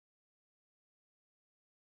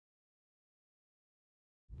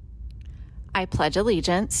I pledge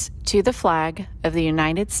allegiance to the flag of the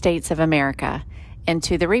United States of America and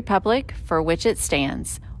to the republic for which it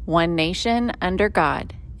stands, one nation under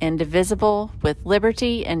God, indivisible, with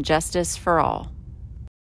liberty and justice for all.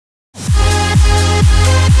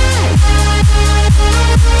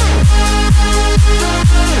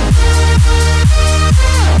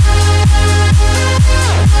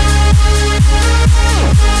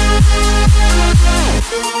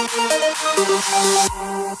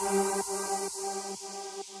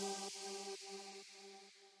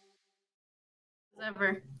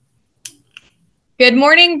 Good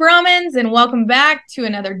morning, Brahmins, and welcome back to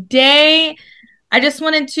another day. I just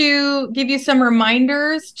wanted to give you some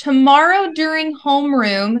reminders. Tomorrow during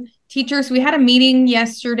homeroom, teachers, we had a meeting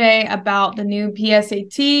yesterday about the new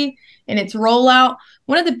PSAT and its rollout.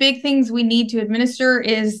 One of the big things we need to administer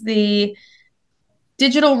is the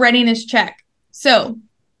digital readiness check. So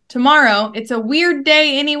tomorrow, it's a weird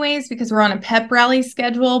day anyways because we're on a pep rally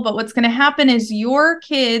schedule, but what's going to happen is your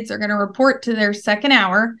kids are going to report to their second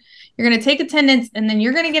hour. You're going to take attendance, and then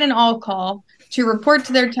you're going to get an all call to report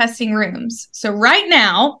to their testing rooms. So right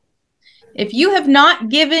now, if you have not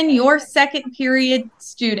given your second period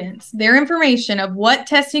students their information of what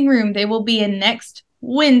testing room they will be in next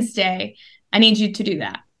Wednesday, I need you to do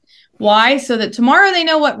that. Why? So that tomorrow they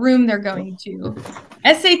know what room they're going to.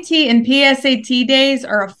 SAT and PSAT days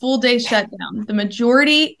are a full day shutdown. The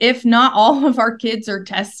majority, if not all of our kids are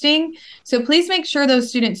testing. So please make sure those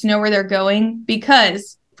students know where they're going,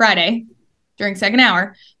 because Friday, during second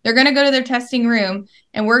hour, they're going to go to their testing room,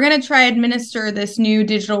 and we're going to try administer this new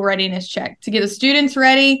digital readiness check to get the students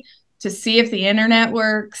ready, to see if the internet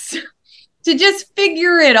works, to just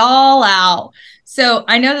figure it all out. So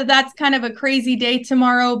I know that that's kind of a crazy day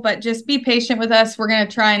tomorrow, but just be patient with us. We're going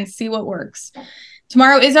to try and see what works.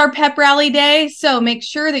 Tomorrow is our pep rally day, so make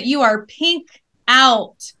sure that you are pink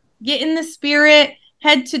out. Get in the spirit,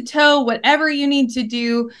 head to toe, whatever you need to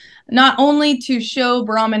do, not only to show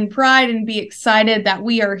Brahmin pride and be excited that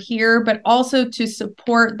we are here, but also to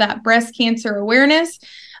support that breast cancer awareness.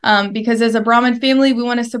 Because as a Brahmin family, we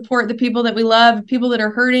want to support the people that we love, people that are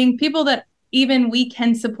hurting, people that even we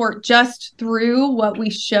can support just through what we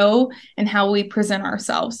show and how we present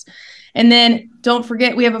ourselves. And then don't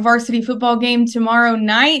forget, we have a varsity football game tomorrow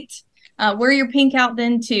night. Wear your pink out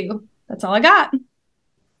then too. That's all I got.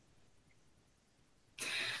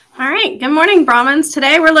 All right. Good morning, Brahmins.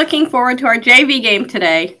 Today we're looking forward to our JV game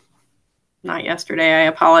today. Not yesterday. I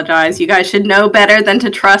apologize. You guys should know better than to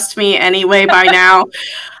trust me anyway by now.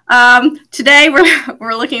 Today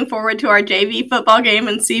we're looking forward to our JV football game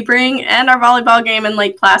in Sebring and our volleyball game in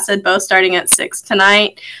Lake Placid, both starting at 6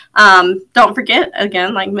 tonight. Don't forget,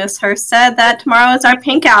 again, like Miss Hurst said, that tomorrow is our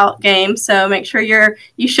pink out game. So make sure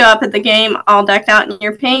you show up at the game all decked out in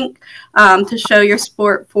your pink to show your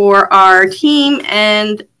support for our team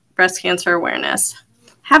and breast cancer awareness.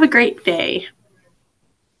 Have a great day.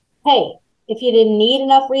 Hey, if you didn't need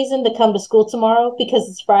enough reason to come to school tomorrow because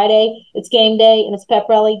it's Friday, it's game day, and it's pep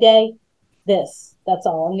rally day, that's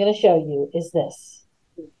all I'm going to show you is this.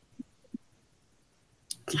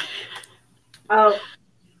 You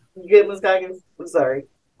good, Ms. Goggins? I'm sorry.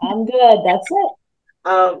 I'm good. That's it.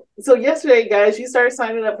 So yesterday, guys, you started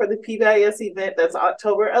signing up for the PBIS event. That's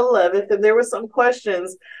October 11th, and there were some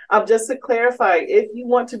questions. Just to clarify, if you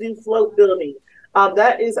want to do float building,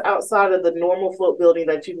 that is outside of the normal float building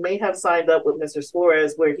that you may have signed up with Mr.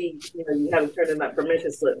 Suarez, where you haven't turned in that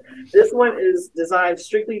permission slip. This one is designed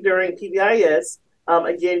strictly during PBIS.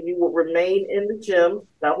 Again, you will remain in the gym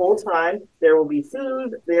that whole time. There will be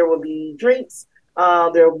food, there will be drinks,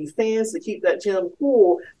 there will be fans to keep that gym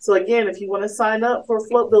cool. So again, if you want to sign up for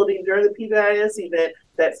float building during the PBIS event,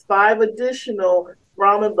 that's 5 additional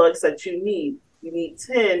Brahmin bucks that you need. You need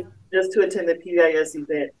 10 just to attend the PBIS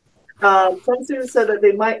event. Some students said that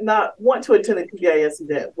they might not want to attend a PBIS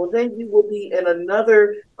event. Well, then you will be in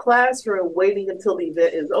another classroom waiting until the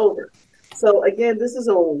event is over. So again, this is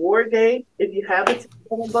a reward day. If you have a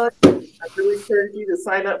 $10 I really encourage you to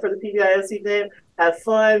sign up for the PBIS event. Have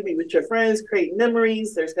fun, be with your friends, create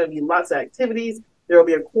memories. There's going to be lots of activities. There will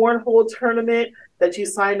be a cornhole tournament that you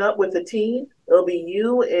sign up with a team. It'll be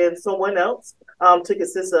you and someone else to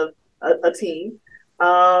consist of a team.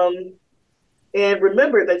 And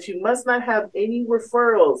remember that you must not have any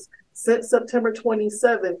referrals since September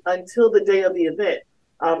 27th until the day of the event.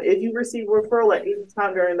 If you receive a referral at any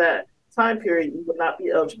time during that time period, you will not be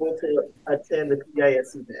eligible to attend the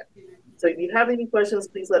PBIS event. So if you have any questions,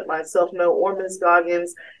 please let myself know or Ms.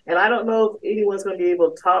 Goggins. And I don't know if anyone's going to be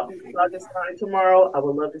able to top Ms. Goggins' time tomorrow. I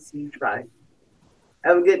would love to see you try.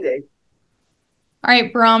 Have a good day. All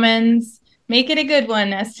right, Brahmins, make it a good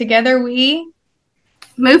one. As together we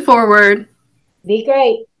move forward. Be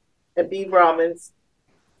great. And be Brahmins.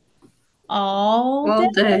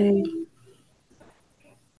 All day.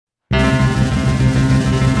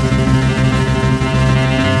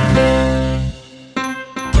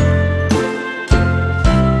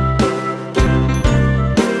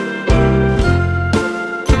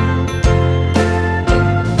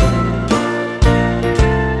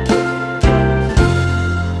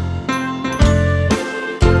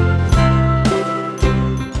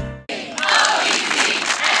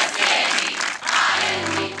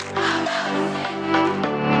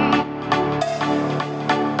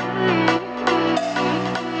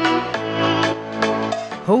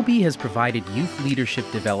 Hobie has provided youth leadership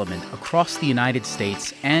development across the United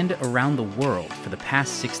States and around the world for the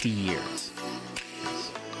past 60 years.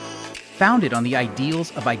 Founded on the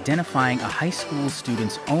ideals of identifying a high school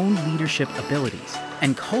student's own leadership abilities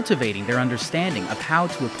and cultivating their understanding of how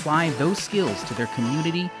to apply those skills to their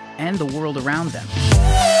community and the world around them.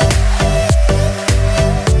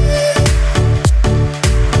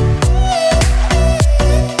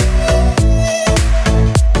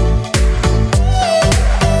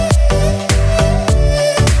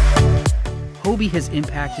 Hobie has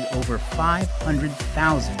impacted over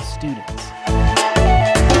 500,000 students.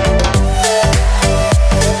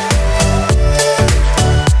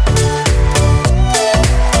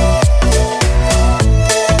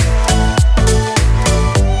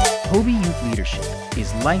 Hobie Youth Leadership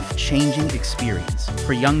is life-changing experience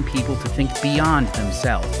for young people to think beyond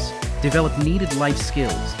themselves, develop needed life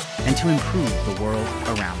skills, and to improve the world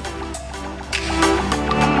around them.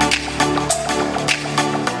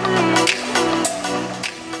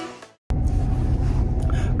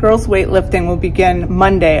 Girls weightlifting will begin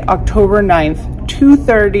Monday, October 9th,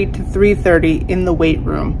 2:30 to 3:30 in the weight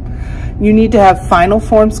room. You need to have final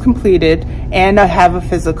forms completed and have a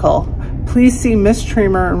physical. Please see Ms.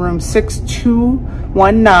 Tremer in room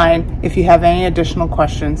 6219 if you have any additional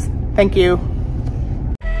questions. Thank you.